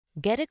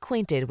Get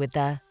acquainted with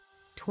the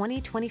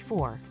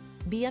 2024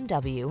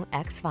 BMW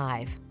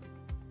X5.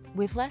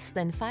 With less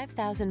than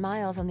 5,000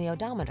 miles on the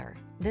odometer,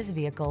 this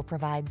vehicle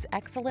provides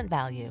excellent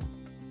value.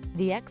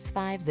 The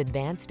X5's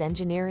advanced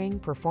engineering,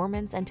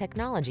 performance, and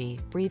technology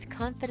breathe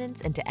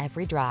confidence into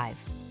every drive.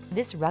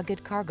 This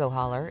rugged cargo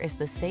hauler is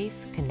the safe,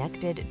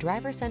 connected,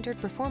 driver-centered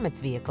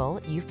performance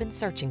vehicle you've been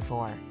searching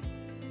for.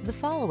 The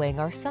following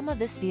are some of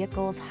this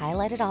vehicle's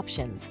highlighted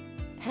options: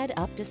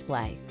 head-up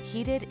display,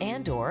 heated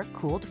and/or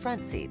cooled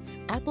front seats,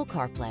 Apple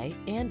CarPlay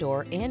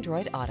and/or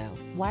Android Auto,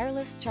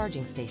 wireless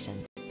charging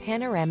station,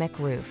 panoramic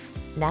roof,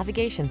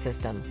 navigation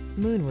system,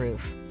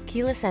 moonroof,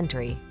 keyless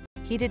entry,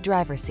 heated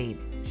driver's seat,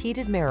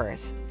 heated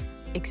mirrors.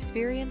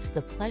 Experience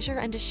the pleasure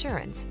and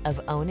assurance of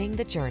owning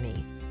the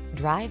journey.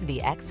 Drive the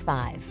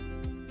X5.